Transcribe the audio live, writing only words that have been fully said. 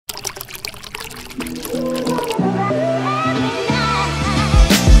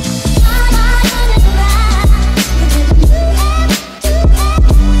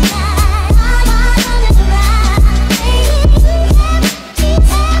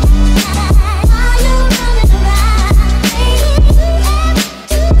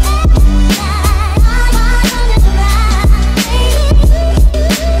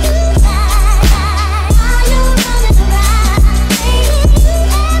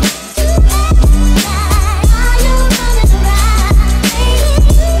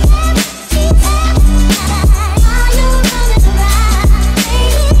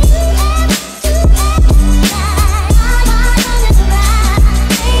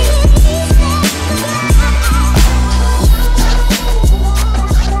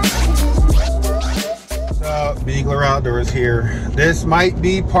here. This might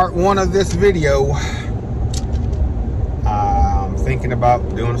be part one of this video. I'm thinking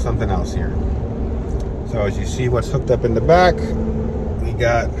about doing something else here. So as you see what's hooked up in the back, we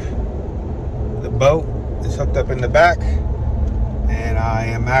got the boat is hooked up in the back, and I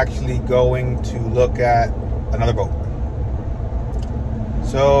am actually going to look at another boat.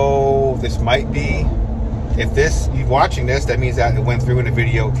 So this might be, if this, you're watching this, that means that it went through and the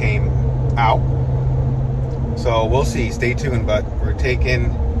video came out. So we'll see, stay tuned. But we're taking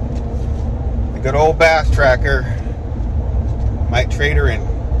the good old bass tracker, might trade her in.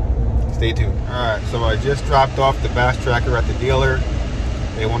 Stay tuned. All right, so I just dropped off the bass tracker at the dealer.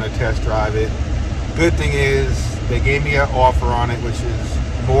 They want to test drive it. Good thing is they gave me an offer on it, which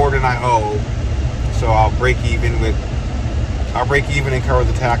is more than I owe. So I'll break even and cover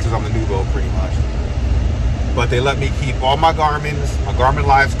the taxes on the new boat pretty much. But they let me keep all my Garmin's, my Garmin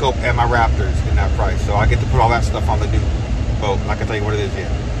Live Scope, and my Raptors in that price. So I get to put all that stuff on the new boat. I'm not gonna tell you what it is yet.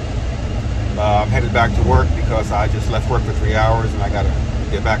 I'm headed back to work because I just left work for 3 hours and I gotta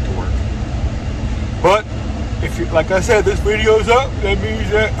get back to work. But if you, like I said, this video's up, that means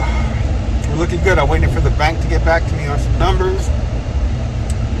that we're looking good. I'm waiting for the bank to get back to me on some numbers.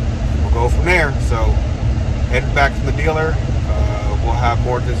 We'll go from there. So headed back to the dealer. We'll have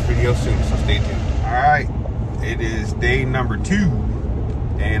more of this video soon, so stay tuned. All right. It is day number 2,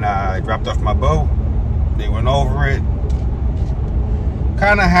 and I dropped off my boat. They went over it.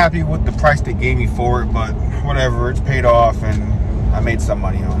 Kind of happy with the price they gave me for it, but whatever, it's paid off, and I made some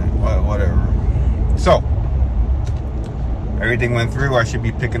money on it, whatever. So, everything went through. I should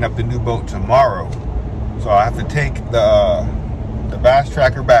be picking up the new boat tomorrow. So I have to take the bass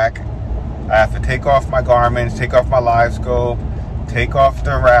tracker back. I have to take off my Garmin's, take off my Live Scope, take off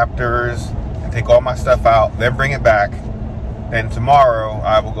the Raptors, take all my stuff out, then bring it back. Then tomorrow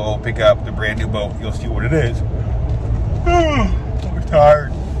I will go pick up the brand new boat. You'll see what it is. I'm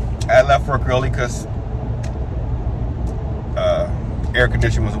tired. I left work early because air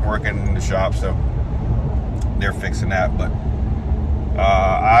conditioning wasn't working in the shop, so they're fixing that. But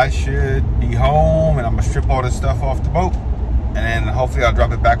I should be home, and I'm gonna strip all this stuff off the boat, and then hopefully I'll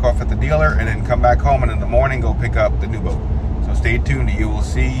drop it back off at the dealer, and then come back home, and in the morning go pick up the new boat. So stay tuned, you will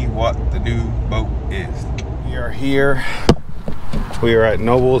see what the new boat is. We are here. We are at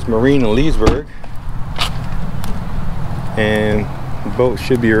Nobles Marine in Leesburg. And the boat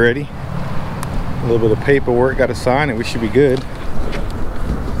should be ready. A little bit of paperwork got to sign and we should be good.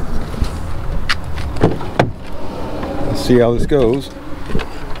 Let's see how this goes.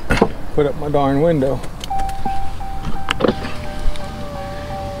 Put up my darn window.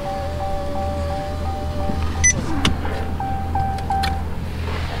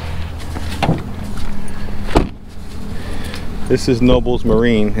 This is Nobles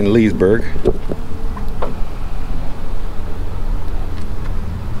Marine in Leesburg.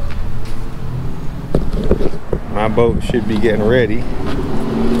 My boat should be getting ready.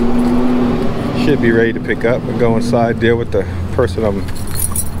 Should be ready to pick up and go inside, deal with the person, I'm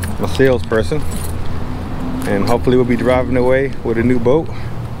a salesperson. And hopefully we'll be driving away with a new boat.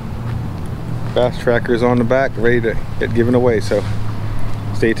 Bass tracker is on the back, ready to get given away, so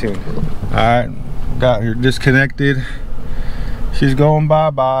stay tuned. All right, got her disconnected. She's going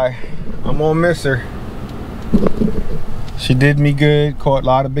bye-bye. I'm gonna miss her. She did me good, caught a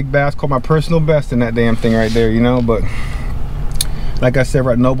lot of big bass, caught my personal best in that damn thing right there, you know. But like I said,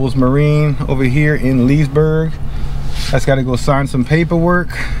 we're at Nobles Marine over here in Leesburg. That's gotta go sign some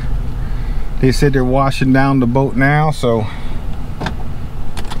paperwork. They said they're washing down the boat now, so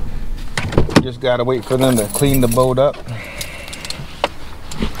just gotta wait for them to clean the boat up.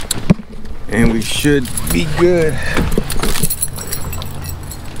 And we should be good.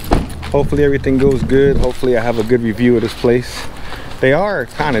 Hopefully everything goes good. Hopefully I have a good review of this place. They are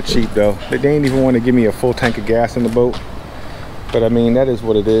kind of cheap though. They didn't even want to give me a full tank of gas in the boat. But I mean, that is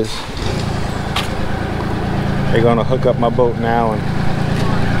what it is. They're gonna hook up my boat now and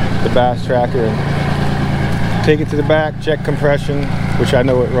the bass tracker and take it to the back, check compression, which I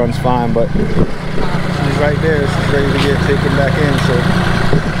know it runs fine, but she's right there. She's ready to get taken back in,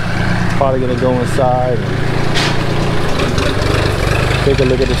 so probably gonna go inside and take a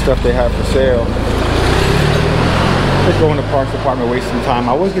look at the stuff they have for sale. Just go in the parts department, waste some time.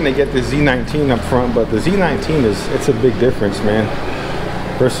 I was gonna get the Z19 up front, but the Z19 it's a big difference, man,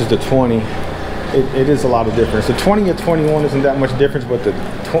 versus the 20. It is a lot of difference. The 20 and 21 isn't that much difference, but the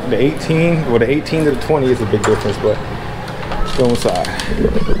 18, well, the 18 to the 20 is a big difference. But let's go inside.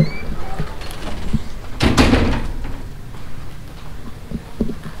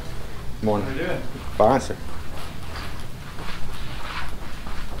 Morning. How you doing? Fine, sir.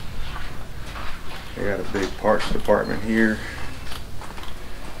 They got a big parts department here.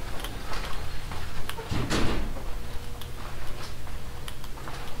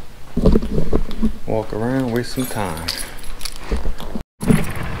 Walk around, waste some time.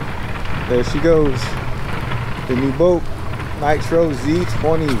 There she goes. The new boat, Nitro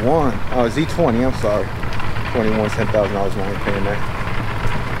Z21. Oh, Z20, I'm sorry. 21's $10,000 more, I ain't paying that.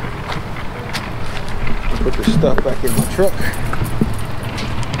 Put the stuff back in my truck.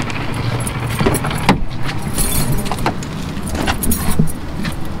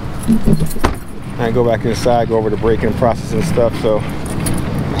 I go back inside, go over the braking process and stuff, so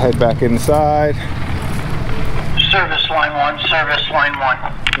I head back inside. Service line 1, service line 1.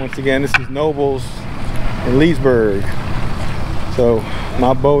 Once again, this is Nobles in Leesburg. So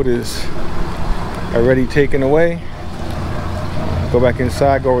my boat is already taken away. Go back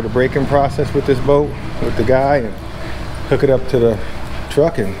inside, go over the braking process with this boat, with the guy, and hook it up to the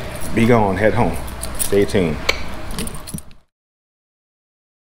truck and be gone, head home. Stay tuned.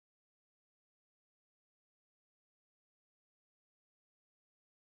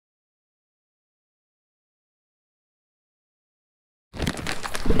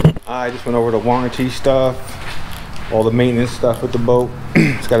 I just went over the warranty stuff, all the maintenance stuff with the boat.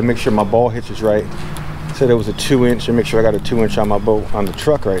 Just got to make sure my ball hitch is right. Said it was a 2-inch, and make sure I got a 2-inch on my boat on the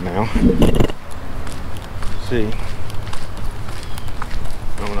truck right now. Let's see,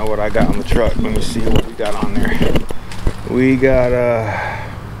 I don't know what I got on the truck. Let me see what we got on there. We got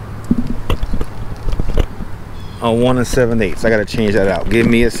a 1 7/8. I got to change that out. Give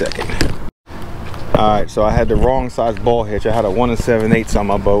me a second. Alright, so I had the wrong size ball hitch. I had a 1 7/8 on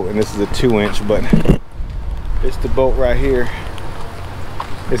my boat, and this is a 2-inch, but it's the boat right here.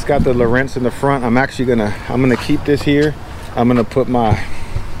 It's got the Lorentz in the front. I'm gonna keep this here. I'm gonna put my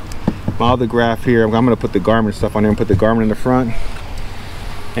other graph here. I'm gonna put the Garmin stuff on there and put the Garmin in the front.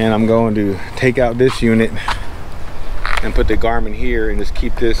 And I'm going to take out this unit and put the Garmin here and just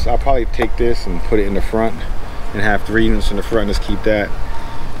keep this. I'll probably take this and put it in the front and have 3 units in the front and just keep that.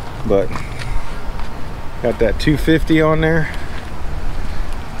 But got that 250 on there.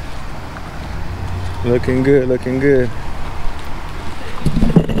 Looking good, looking good.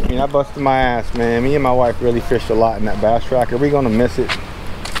 I mean, I busted my ass, man. Me and my wife really fished a lot in that bass tracker. We're gonna miss it.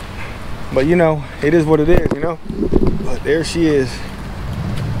 But you know, it is what it is, you know? But there she is.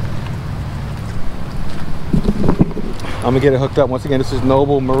 I'm gonna get it hooked up. Once again, this is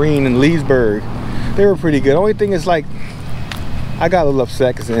Noble Marine in Leesburg. They were pretty good. Only thing is, like, I got a little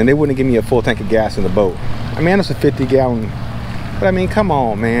upset because they wouldn't give me a full tank of gas in the boat. I mean, it's a 50-gallon, but I mean, come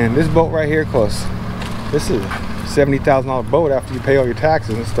on, man. This boat right here costs, this is a $70,000 boat after you pay all your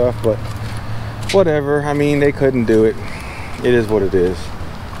taxes and stuff, but whatever. I mean, they couldn't do it. It is what it is.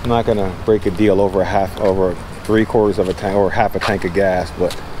 I'm not gonna break a deal over over 3/4 of a tank or half a tank of gas,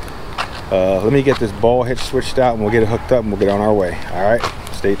 but let me get this ball hitch switched out and we'll get it hooked up and we'll get on our way. All right,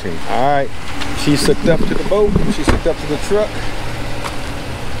 stay tuned. All right, she's hooked up to the boat. She's hooked up to the truck.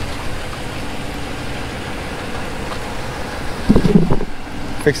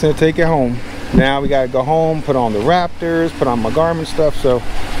 Fixing to take it home. Now we gotta go home, put on the Raptors, put on my Garmin stuff, so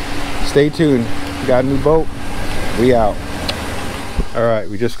stay tuned. We got a new boat, we out. All right,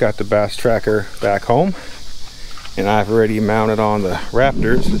 we just got the bass tracker back home and I've already mounted on the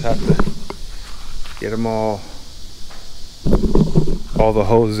Raptors. Just have to get them all the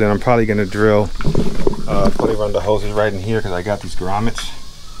hoses in. I'm probably gonna drill, probably run the hoses right in here because I got these grommets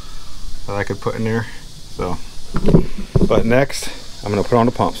that I could put in there. So, but next, I'm gonna put on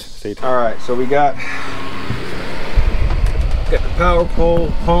the pumps. Stay tuned. All right, so we got the power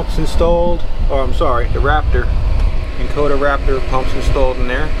pole pumps installed. Or I'm sorry, the Raptor, Encoder Raptor pumps installed in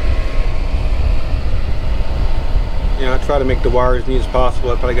there. You know, I try to make the wire as neat as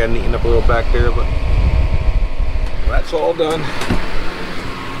possible. I probably got to neaten up a little back there, but that's all done.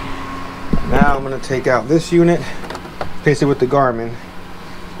 Now I'm gonna take out this unit, place it with the Garmin,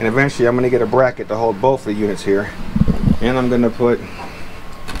 and eventually I'm gonna get a bracket to hold both the units here. And I'm gonna put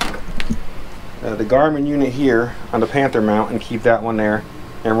the Garmin unit here on the Panther mount and keep that one there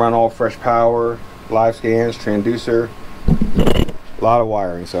and run all fresh power, live scans, transducer, a lot of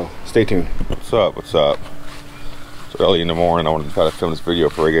wiring, so stay tuned. What's up, what's up? It's early in the morning. I want to try to film this video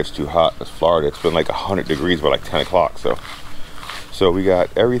before it gets too hot. It's Florida. It's been like 100 degrees by like 10 o'clock, so we got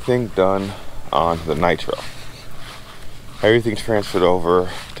everything done on the Nitro. Everything transferred over.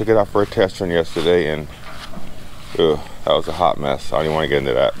 Took it out for a test run yesterday and that was a hot mess. I don't even want to get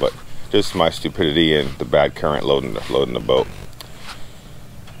into that, but just my stupidity and the bad current loading the boat.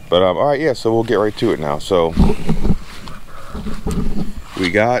 But all right, yeah, so we'll get right to it now. So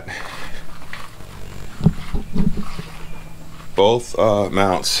we got both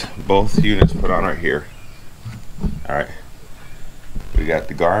mounts, both units put on right here. All right, we got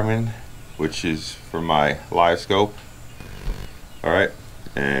the Garmin, which is for my live scope. All right,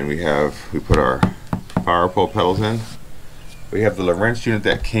 and we put our power pole pedals in. We have the Lorentz unit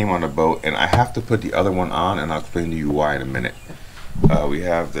that came on the boat, and I have to put the other one on, and I'll explain to you why in a minute. We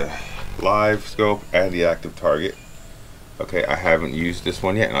have the live scope and the active target. Okay, I haven't used this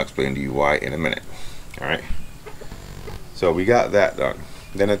one yet, and I'll explain to you why in a minute. All right, so we got that done.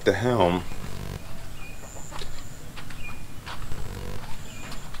 Then at the helm,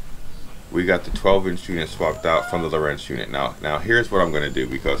 we got the 12-inch unit swapped out from the Lorentz unit. Now here's what I'm going to do,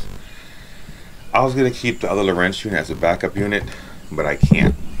 because I was going to keep the other Lorentz unit as a backup unit, but I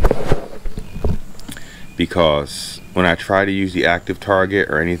can't, because when I try to use the active target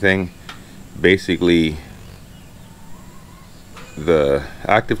or anything, basically the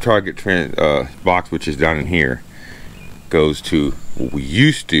active target box, which is down in here, we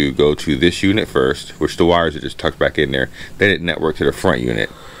used to go to this unit first, which the wires are just tucked back in there. Then it networked to the front unit,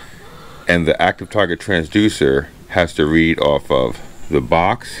 and the active target transducer has to read off of the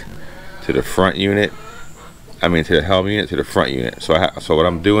box to the front unit, to the helm unit to the front unit. So what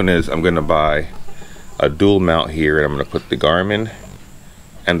I'm doing is I'm going to buy a dual mount here, and I'm going to put the Garmin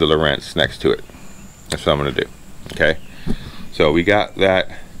and the Lorentz next to it. That's what I'm going to do. Okay, so we got that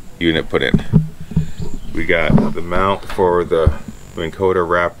unit put in. We got the mount for the Minn Kota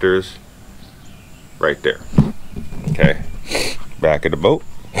Raptors right there. Okay, back of the boat,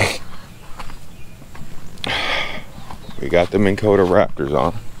 we got the Minn Kota Raptors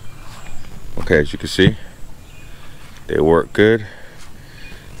on. Okay, as you can see, they work good,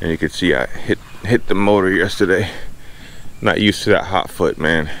 and you can see I hit the motor yesterday. Not used to that hot foot,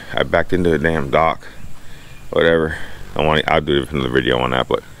 man. I backed into the damn dock. Whatever. I'll do another video on that,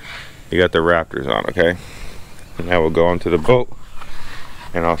 but you got the Raptors on, okay? And now we'll go onto the boat,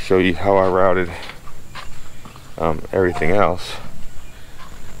 and I'll show you how I routed everything else.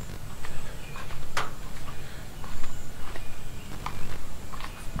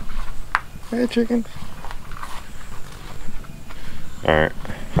 Hey, chicken. Alright,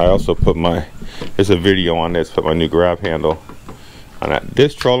 I also put there's a video on this, put my new grab handle on that.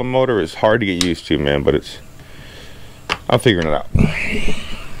 This trolling motor is hard to get used to, man, but I'm figuring it out.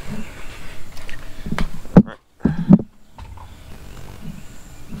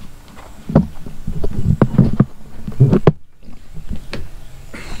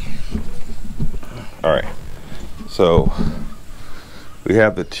 Alright, so we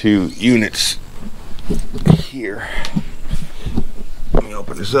have the two units here. Let me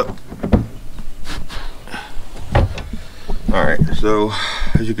open this up. Alright, so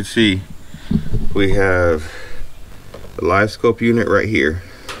as you can see, we have the live scope unit right here.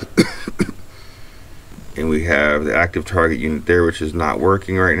 And we have the active target unit there, which is not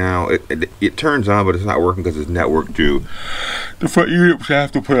working right now. It turns on, but it's not working because it's networked to the front unit, which I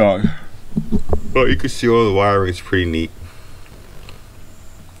have to put on. But you can see all the wiring is pretty neat.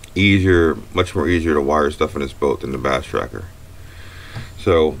 Much more easier to wire stuff in this boat than the bass tracker.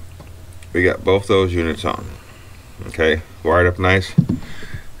 So we got both those units on. Okay, wired up nice.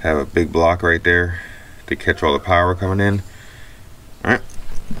 Have a big block right there to catch all the power coming in. All right,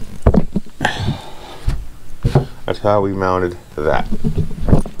 that's how we mounted that.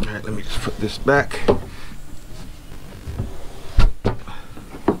 All right, let me just put this back.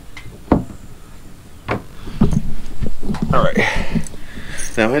 All right,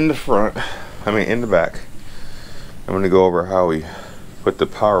 now in the back, I'm going to go over how we put the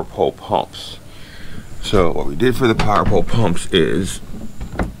power pole pumps. So what we did for the power pole pumps is,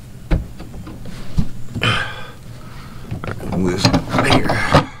 move this out of here.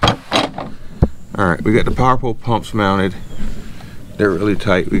 All right, we got the power pole pumps mounted. They're really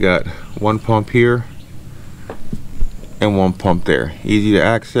tight. We got one pump here and one pump there. Easy to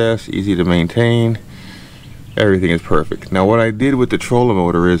access, easy to maintain. Everything is perfect. Now what I did with the trolling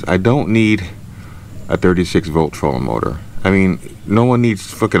motor is I don't need a 36 volt trolling motor. I mean, no one needs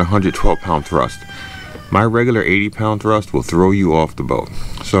fucking 112 pound thrust. My regular 80 pound thrust will throw you off the boat.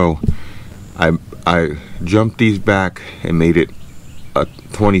 So I jumped these back and made it a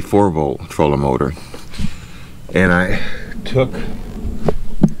 24 volt trolling motor. And I took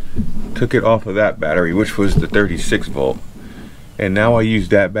it off of that battery, which was the 36 volt. And now I use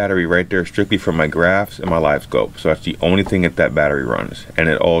that battery right there strictly for my graphs and my live scope. So that's the only thing that battery runs. And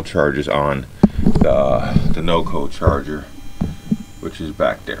it all charges on the no-code charger, which is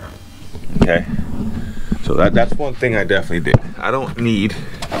back there. Okay, so that's one thing I definitely did. I don't need,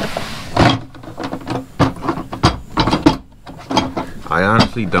 I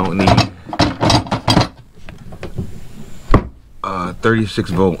honestly don't need 36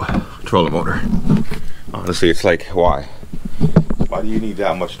 volt trolling motor. Honestly, it's like, why do you need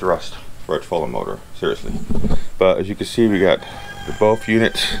that much thrust for a trolling motor? Seriously. But as you can see, we got the both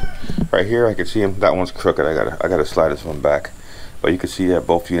units right here. I can see them. That one's crooked. I gotta slide this one back. But you can see that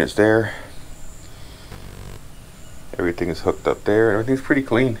both units there. Everything is hooked up there. Everything's pretty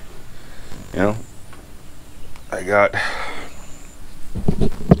clean. You know, I got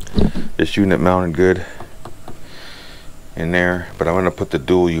this unit mounted good in there, but I'm gonna put the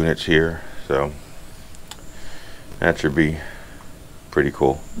dual units here, so that should be pretty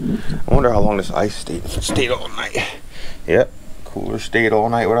cool. I wonder how long this ice stayed. If it stayed all night. Yep, cooler stayed all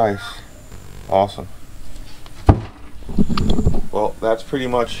night with ice. Awesome. Well, that's pretty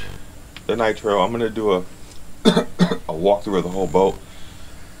much the nitro. I'm gonna do a walkthrough of the whole boat,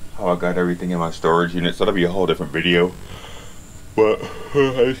 how I got everything in my storage units. That'll be a whole different video, but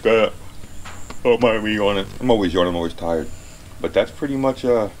I just gotta, don't mind me yawning. I'm always yawning, I'm always tired. But that's pretty much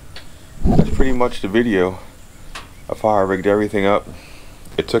the video of how I rigged everything up.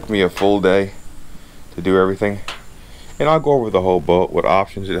 It took me a full day to do everything, and I'll go over the whole boat, what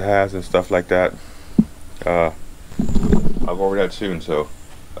options it has and stuff like that. I'll go over that soon. So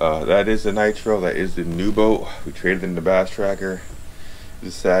that is the nitro. That is the new boat. We traded in the bass tracker.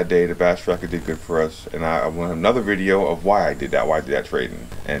 It's a sad day. The bass tracker did good for us, and I want another video of why I did that, trading,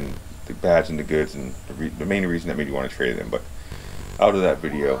 and the bads and the goods, and the main reason that made me want to trade them. But I'll do that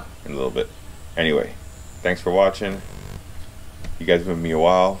video in a little bit. Anyway, thanks for watching. You guys have been with me a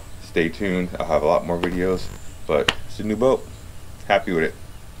while. Stay tuned. I'll have a lot more videos, but it's a new boat. Happy with it.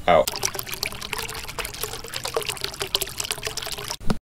 Out.